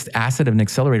biggest asset of an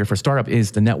accelerator for startup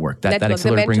is the network that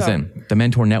accelerator brings in, the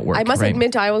mentor network. I must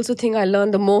admit, I also think I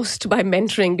learned the most by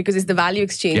mentoring because it's the value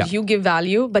exchange. Yeah. You give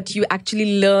value, but you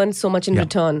actually learn so much in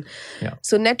return. Yeah.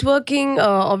 So networking,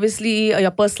 obviously your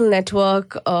personal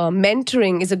network,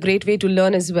 mentoring is a great way to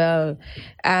learn as well.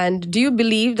 And do you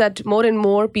believe that more and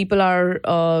more people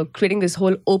are creating this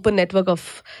whole open network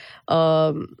of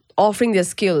offering their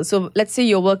skills? So let's say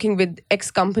you're working with X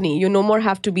company. You no more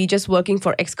have to be just working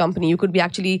for X company. You could be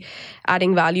actually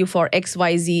adding value for X,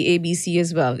 Y, Z, A, B, C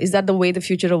as well. Is that the way the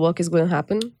future of work is going to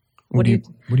happen? What do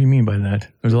you mean by that?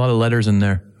 There's a lot of letters in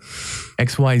there.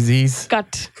 X, Y, Z's.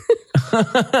 Cut.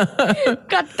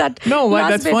 Cut that. No,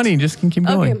 that's bit. Funny. Just keep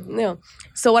going. Okay, no.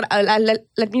 So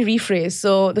let me rephrase.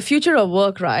 So the future of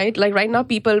work, right? Like right now,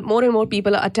 more and more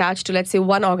people are attached to, let's say,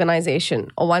 one organization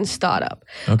or one startup.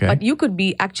 Okay. But you could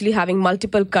be actually having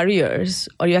multiple careers,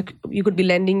 or you could be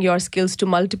lending your skills to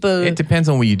multiple. It depends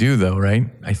on what you do, though, right?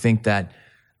 I think that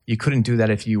you couldn't do that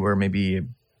if you were maybe a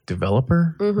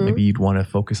developer. Mm-hmm. Maybe you'd want to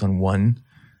focus on one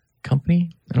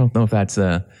company. I don't know if that's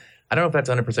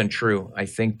 100% true. I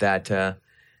think that.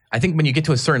 I think when you get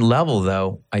to a certain level,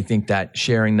 though, I think that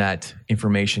sharing that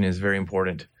information is very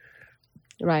important.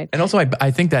 Right. And also, I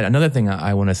think that another thing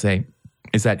I want to say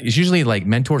is that it's usually like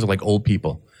mentors are like old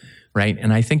people, right?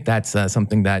 And I think that's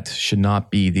something that should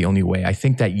not be the only way. I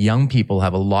think that young people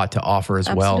have a lot to offer as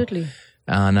well. Absolutely.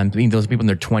 And I mean, those people in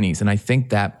their 20s. And I think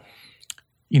that,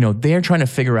 they're trying to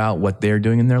figure out what they're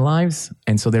doing in their lives.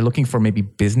 And so they're looking for maybe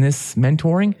business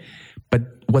mentoring. But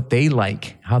what they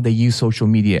like, how they use social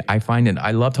media, I find it.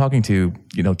 I love talking to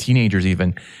teenagers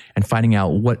even, and finding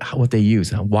out what they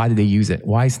use, why do they use it,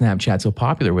 why is Snapchat so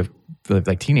popular with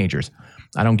like teenagers?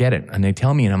 I don't get it, and they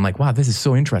tell me, and I'm like, wow, this is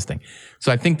so interesting.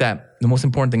 So I think that the most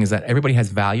important thing is that everybody has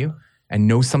value and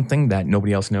knows something that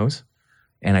nobody else knows,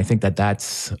 and I think that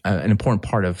that's an important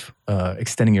part of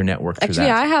extending your network. Actually,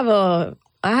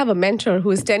 I have a mentor who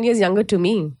is 10 years younger to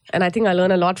me, and I think I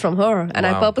learn a lot from her. And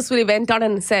wow. I purposefully went out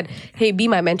and said, hey, be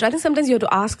my mentor. I think sometimes you have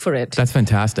to ask for it. That's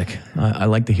fantastic. I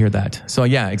like to hear that. So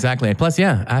yeah, exactly. Plus,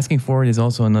 asking for it is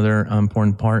also another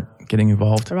important part, getting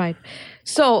involved. Right.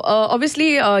 So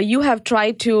obviously, you have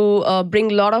tried to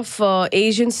bring a lot of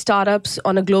Asian startups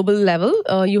on a global level.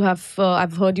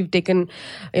 I've heard you've taken,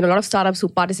 a lot of startups who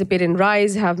participate in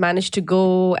Rise have managed to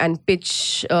go and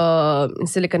pitch in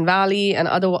Silicon Valley and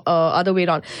other way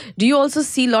around. Do you also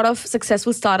see a lot of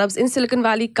successful startups in Silicon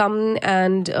Valley come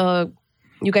and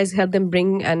you guys help them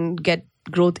bring and get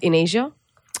growth in Asia?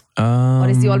 Or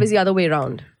is it always the other way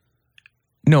around?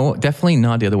 No, definitely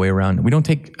not the other way around. We don't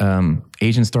take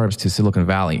Asian startups to Silicon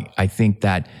Valley. I think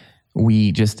that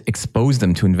we just expose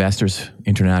them to investors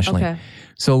internationally. Okay.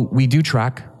 So we do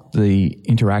track the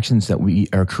interactions that we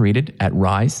are created at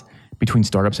Rise between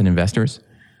startups and investors.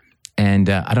 And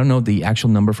I don't know the actual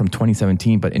number from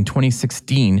 2017, but in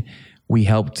 2016, we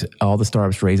helped all the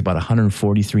startups raise about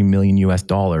 $143 million US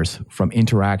from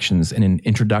interactions and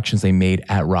introductions they made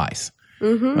at Rise.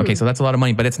 Mm-hmm. Okay, so that's a lot of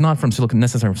money, but it's not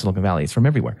necessarily from Silicon Valley. It's from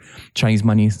everywhere. Chinese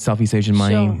money, Southeast Asian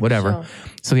money, whatever. Sure.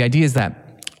 So the idea is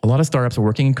that a lot of startups are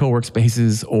working in co-work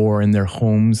spaces or in their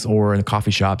homes or in the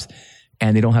coffee shops,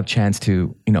 and they don't have a chance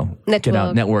to,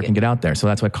 network and get out there. So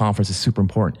that's why conference is super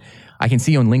important. I can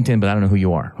see you on LinkedIn, but I don't know who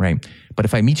you are, right? But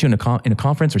if I meet you in a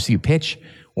conference or see you pitch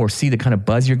or see the kind of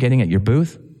buzz you're getting at your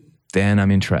booth, then I'm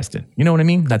interested. You know what I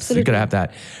mean? You gotta have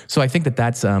that. So I think that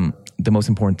that's the most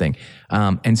important thing.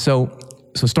 And so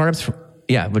startups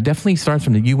Yeah, but definitely starts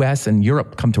from the US and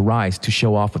Europe come to Rise to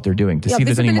show off what they're doing, to see if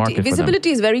there's any market for them.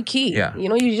 Visibility is very key. Yeah.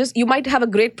 You might have a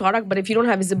great product, but if you don't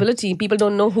have visibility, people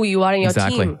don't know who you are in your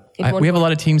team. We have a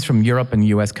lot of teams from Europe and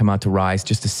US come out to Rise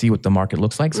just to see what the market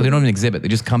looks like. So they don't even exhibit. They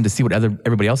just come to see what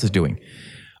everybody else is doing.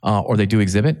 Or they do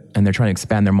exhibit, and they're trying to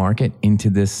expand their market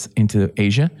into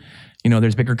Asia.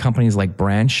 There's bigger companies like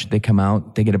Branch. They come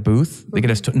out, they get a booth, they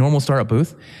get a normal startup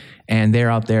booth, and they're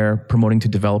out there promoting to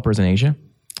developers in Asia,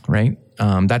 right?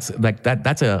 That's a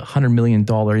 $100 million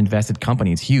invested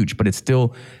company. It's huge, but it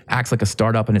still acts like a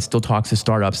startup, and it still talks to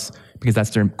startups because that's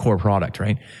their core product,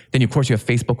 right? Then of course you have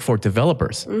Facebook for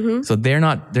developers. So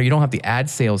you don't have the ad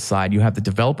sales side, you have the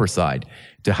developer side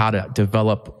to how to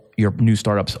develop your new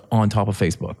startups on top of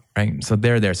Facebook, right? So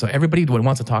they're there. So everybody who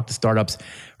wants to talk to startups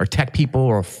or tech people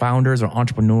or founders or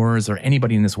entrepreneurs or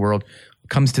anybody in this world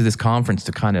comes to this conference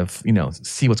to kind of,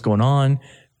 see what's going on,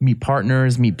 meet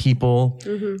partners, meet people.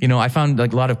 I found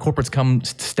like a lot of corporates come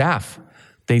staff.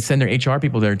 They send their HR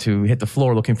people there to hit the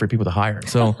floor looking for people to hire.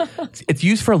 So it's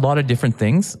used for a lot of different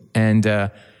things. And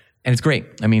it's great.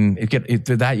 I mean, you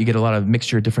get a lot of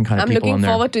mixture of different kind of people on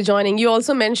there. I'm looking forward to joining. You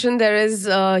also mentioned there is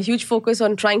a huge focus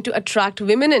on trying to attract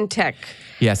women in tech.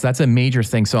 Yes, that's a major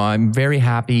thing. So I'm very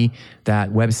happy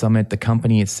that Web Summit, the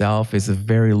company itself, is a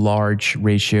very large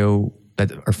ratio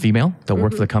that are female that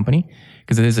work for the company,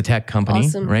 because it is a tech company,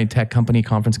 right? Tech company,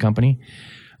 conference company.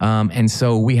 And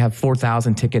so we have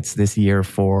 4,000 tickets this year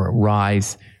for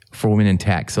Rise for Women in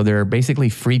Tech. So they're basically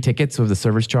free tickets with the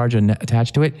service charge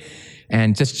attached to it.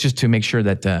 And just to make sure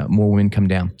that more women come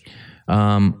down.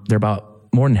 They're about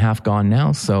more than half gone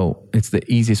now, so it's the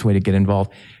easiest way to get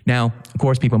involved. Now, of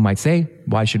course, people might say,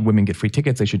 why should women get free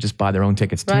tickets? They should just buy their own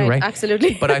tickets too, right?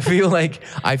 Absolutely. But I feel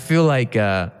like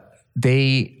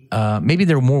they maybe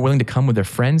they're more willing to come with their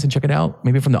friends and check it out.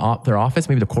 Maybe from their office,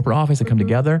 maybe the corporate office, they come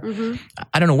together.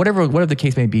 I don't know, whatever the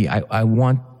case may be. I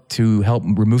want to help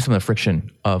remove some of the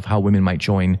friction of how women might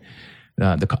join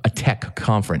a tech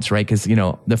conference, right? Because,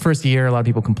 the first year, a lot of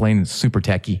people complain it's super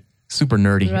techy, super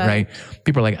nerdy, right?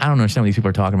 People are like, I don't understand what these people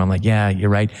are talking about. I'm like, yeah, you're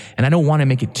right. And I don't want to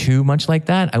make it too much like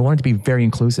that. I want it to be very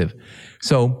inclusive.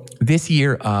 So this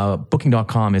year,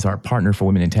 Booking.com is our partner for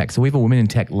Women in Tech. So we have a Women in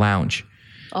Tech lounge.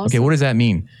 Awesome. Okay, what does that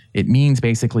mean? It means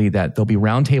basically that there'll be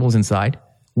round tables inside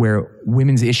where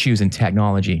women's issues in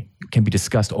technology can be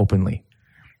discussed openly.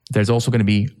 There's also going to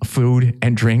be food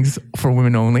and drinks for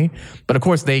women only. But of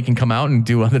course, they can come out and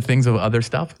do other things of other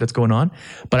stuff that's going on.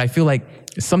 But I feel like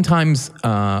sometimes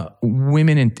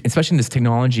women, especially in this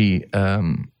technology,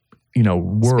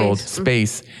 world,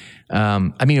 space,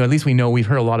 at least we know we've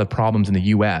heard a lot of problems in the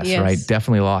US, right?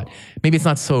 Definitely a lot. Maybe it's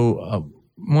not so...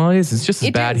 it is. It's just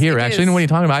as bad here, actually. I know what you're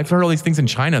talking about. I've heard all these things in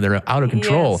China that are out of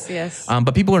control. Yes.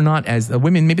 But people are not as...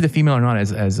 women, maybe the female are not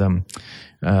as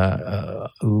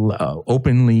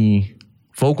openly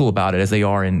vocal about it as they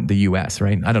are in the US,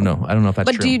 right? I don't know if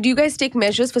that's true. But do you guys take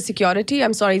measures for security?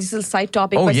 I'm sorry, this is a side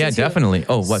topic. Oh, yeah, definitely.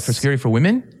 Oh, what, for security for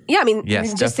women? Yeah,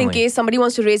 yes, just definitely. In case somebody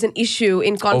wants to raise an issue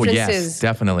in conferences. Oh, yes,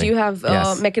 definitely. Do you have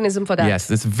a mechanism for that? Yes,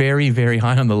 it's very, very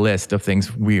high on the list of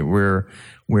things we're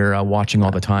watching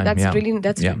all the time.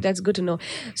 That's good to know.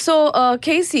 So,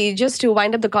 Casey, just to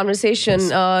wind up the conversation,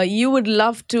 you would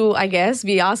love to, I guess,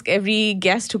 we ask every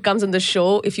guest who comes on the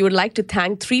show if you would like to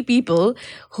thank 3 people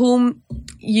whom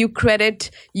you credit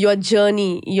your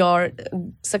journey, your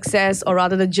success, or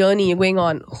rather the journey you're going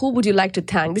on. Who would you like to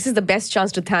thank? This is the best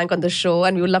chance to thank on the show,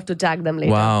 and we would love to tag them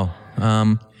later. Wow.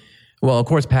 Well, of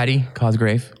course, Paddy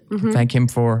Cosgrave. Thank him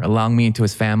for allowing me into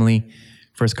his family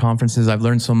for his conferences. I've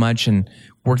learned so much and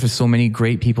worked with so many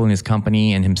great people in his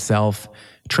company and himself.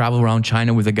 Traveled around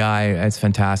China with a guy. It's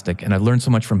fantastic. And I've learned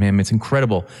so much from him. It's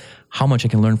incredible how much I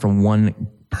can learn from one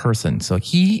person. So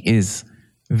he is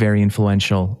very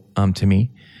influential to me.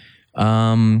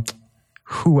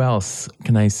 Who else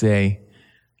can I say?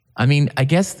 I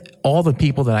guess all the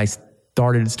people that I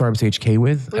started Startups HK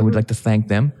with, I would like to thank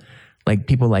them. Like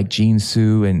people like Gene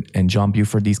Su and John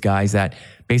Buford, these guys that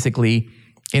basically,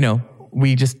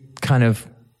 we just kind of,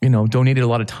 donated a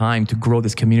lot of time to grow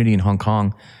this community in Hong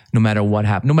Kong, no matter what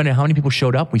happened. No matter how many people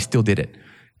showed up, we still did it.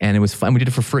 And it was fun. We did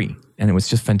it for free. And it was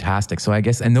just fantastic. So I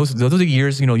guess, and those are the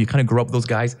years, you kind of grow up with those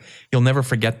guys. You'll never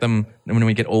forget them when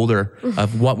we get older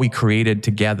of what we created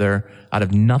together out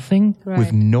of nothing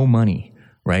with no money.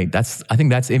 Right. I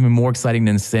think that's even more exciting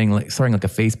than starting like a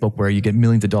Facebook where you get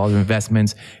millions of dollars of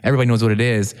investments. Everybody knows what it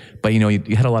is, but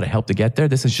you had a lot of help to get there.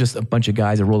 This is just a bunch of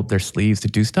guys that roll up their sleeves to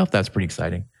do stuff. That's pretty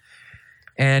exciting.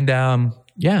 And I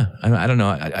don't know.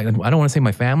 I don't want to say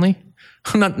my family.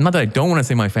 Not that I don't want to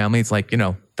say my family. It's like,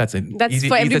 that's easy.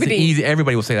 For everybody. That's easy.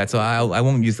 Everybody will say that. So I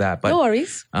won't use that. But no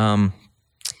worries.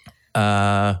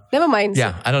 Never mind.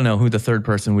 Yeah, I don't know who the third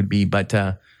person would be, but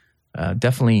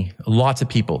definitely lots of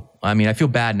people. I mean, I feel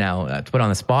bad now to put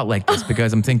on a spot like this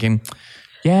because I'm thinking,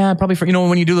 yeah, probably for,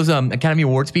 when you do those Academy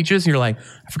Award speeches, you're like,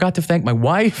 I forgot to thank my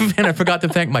wife and I forgot to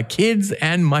thank my kids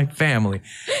and my family.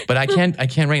 But I can't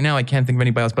right now, I can't think of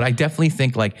anybody else. But I definitely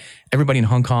think like everybody in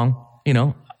Hong Kong,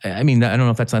 I mean, I don't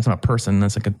know if that's not a person,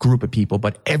 that's like a group of people,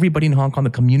 but everybody in Hong Kong,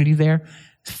 the community there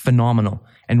is phenomenal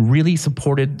and really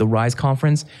supported the Rise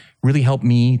conference, really helped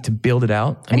me to build it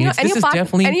out. I mean, this is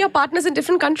definitely... And your partners in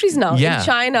different countries now, in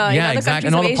China, in other countries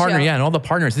and all of the Asia. and all the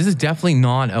partners. This is definitely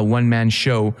not a one-man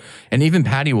show. And even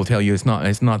Paddy will tell you it's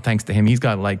not thanks to him. He's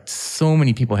got like so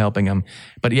many people helping him.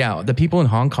 But yeah, the people in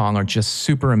Hong Kong are just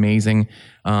super amazing,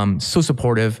 so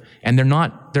supportive. And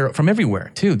they're from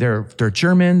everywhere too. They're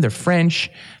German, they're French,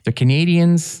 they're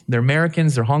Canadians, they're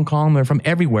Americans, they're Hong Kong, they're from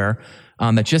everywhere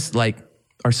that just like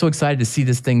are so excited to see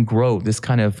this thing grow, this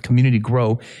kind of community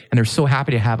grow. And they're so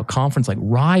happy to have a conference like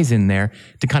Rise in there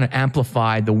to kind of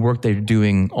amplify the work they're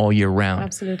doing all year round.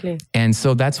 Absolutely. And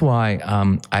so that's why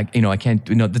I can't,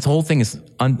 this whole thing is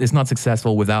not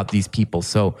successful without these people.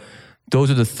 So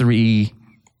those are the three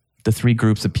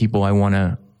groups of people I want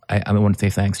to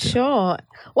say thanks to. Sure.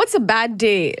 What's a bad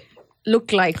day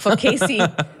look like for Casey?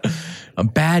 A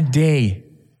bad day.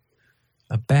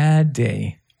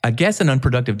 I guess an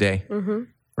unproductive day,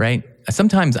 right?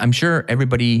 Sometimes I'm sure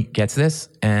everybody gets this,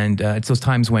 and it's those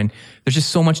times when there's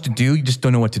just so much to do, you just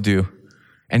don't know what to do.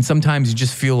 And sometimes you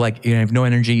just feel like you have no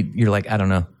energy. You're like, I don't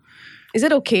know. Is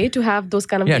it okay to have those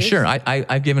kind of days? Yeah, sure.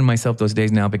 I've given myself those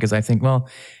days now because I think, well,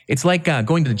 it's like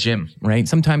going to the gym, right?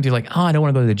 Sometimes you're like, oh, I don't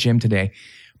want to go to the gym today.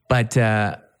 But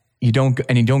you don't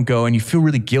go and you feel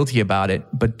really guilty about it.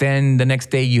 But then the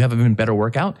next day you have an even better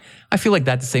workout. I feel like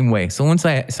that's the same way. So once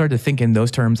I started to think in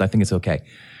those terms, I think it's okay.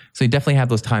 So you definitely have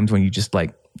those times when you just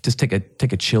take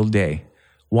a chill day,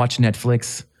 watch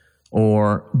Netflix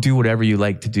or do whatever you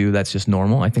like to do. That's just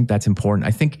normal. I think that's important.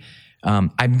 I think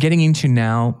I'm getting into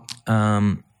now,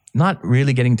 not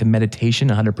really getting to meditation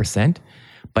 100%,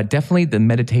 but definitely the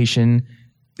meditation,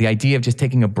 the idea of just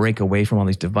taking a break away from all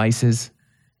these devices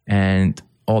and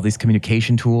all these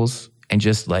communication tools and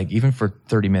just like, even for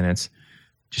 30 minutes,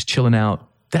 just chilling out.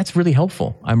 That's really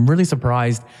helpful. I'm really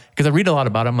surprised because I read a lot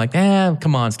about it. I'm like,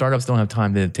 come on, startups don't have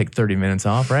time to take 30 minutes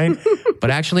off, right?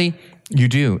 But actually you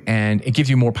do. And it gives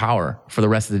you more power for the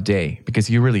rest of the day because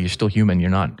you're still human. You're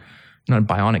not a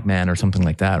bionic man or something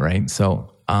like that, right?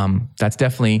 So that's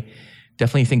definitely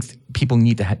things people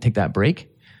need to take that break.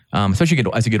 Especially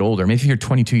as you get older. Maybe if you're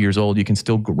 22 years old, you can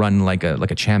still run like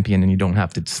a champion and you don't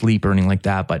have to sleep or anything like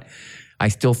that. But I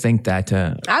still think that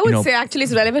I would say actually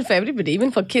it's relevant for everybody,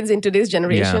 even for kids in today's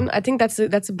generation. Yeah. I think that's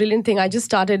a brilliant thing. I just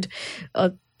started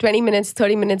 20 minutes,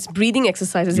 30 minutes breathing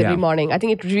exercises every morning. I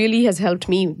think it really has helped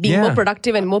me be more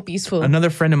productive and more peaceful. Another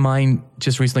friend of mine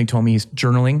just recently told me he's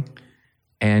journaling.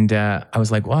 And I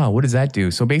was like, wow, what does that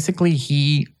do? So basically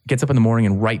he gets up in the morning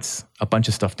and writes a bunch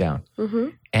of stuff down. Mm-hmm.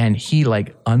 And he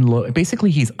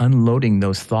he's unloading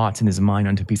those thoughts in his mind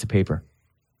onto a piece of paper.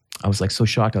 I was like so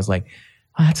shocked. I was like,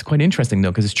 oh, that's quite interesting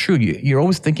though, because it's true. You're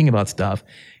always thinking about stuff.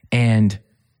 And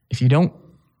if you don't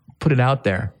put it out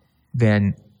there,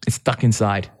 then it's stuck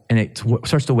inside and it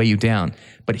starts to weigh you down.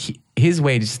 But his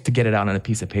way is just to get it out on a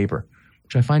piece of paper,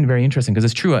 which I find very interesting because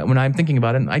it's true. When I'm thinking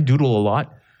about it, I doodle a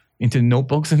lot into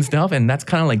notebooks and stuff. And that's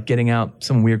kind of like getting out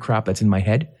some weird crap that's in my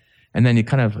head. And then it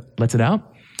kind of lets it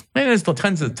out. And there's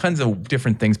tons of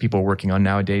different things people are working on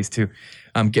nowadays too.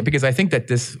 Because I think that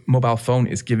this mobile phone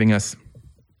is giving us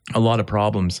a lot of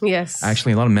problems. Yes.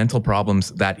 Actually, a lot of mental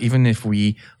problems that even if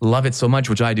we love it so much,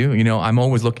 which I do, I'm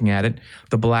always looking at it,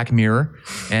 the black mirror.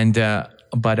 And,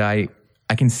 but I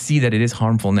can see that it is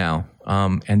harmful now.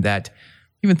 And that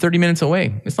even 30 minutes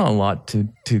away, it's not a lot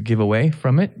to give away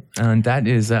from it. And that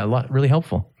is a lot really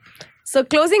helpful. So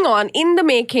closing on, in the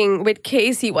making with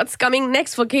Casey, what's coming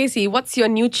next for Casey? What's your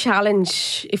new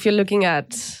challenge if you're looking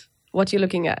at what you're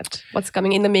looking at? What's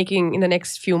coming in the making in the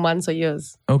next few months or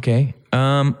years? Okay.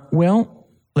 Well,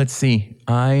 let's see.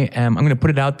 I'm going to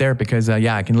put it out there because,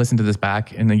 I can listen to this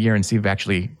back in a year and see if it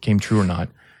actually came true or not.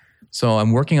 So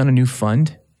I'm working on a new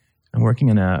fund. I'm working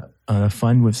on a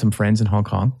fund with some friends in Hong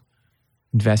Kong,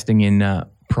 investing in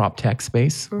prop tech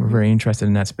space. Mm-hmm. We're very interested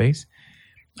in that space.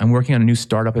 I'm working on a new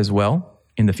startup as well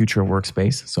in the future of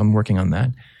workspace. So I'm working on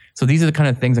that. So these are the kind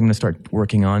of things I'm going to start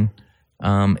working on.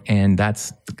 And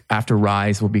that's after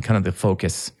Rise will be kind of the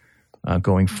focus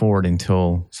going forward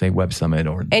until, say, Web Summit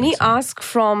or... Any ask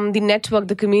from the network,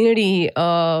 the community,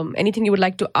 anything you would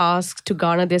like to ask to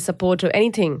garner their support or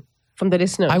anything from the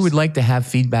listeners? I would like to have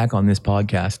feedback on this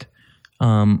podcast.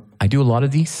 I do a lot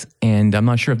of these, and I'm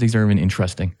not sure if these are even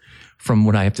interesting from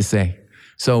what I have to say.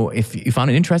 So if you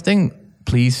found it interesting,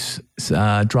 please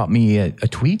drop me a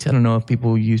tweet. I don't know if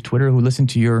people use Twitter who listen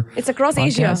to your It's across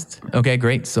podcast. Asia. Okay,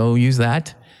 great. So use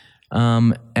that.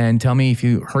 And tell me if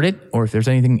you heard it or if there's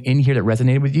anything in here that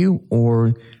resonated with you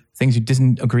or things you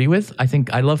didn't agree with.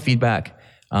 I love feedback.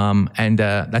 And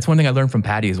that's one thing I learned from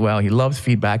Paddy as well. He loves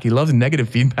feedback. He loves negative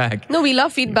feedback. No, we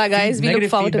love feedback, guys. We look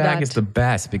forward to that. Feedback is the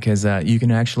best because you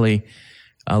can actually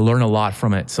learn a lot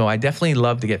from it. So I definitely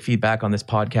love to get feedback on this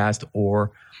podcast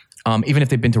or even if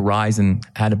they've been to Rise and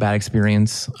had a bad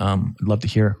experience. I'd love to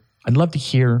hear. I'd love to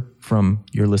hear from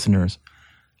your listeners.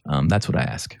 That's what I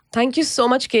ask. Thank you so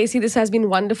much, Casey. This has been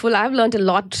wonderful. I've learned a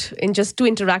lot in just 2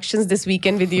 interactions this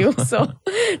weekend with you. So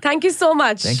thank you so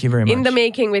much. Thank you very much. In the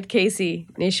Making with Casey,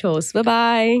 Nish host.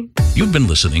 Bye-bye. You've been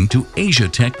listening to Asia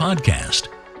Tech Podcast.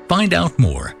 Find out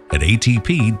more at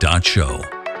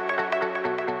atp.show.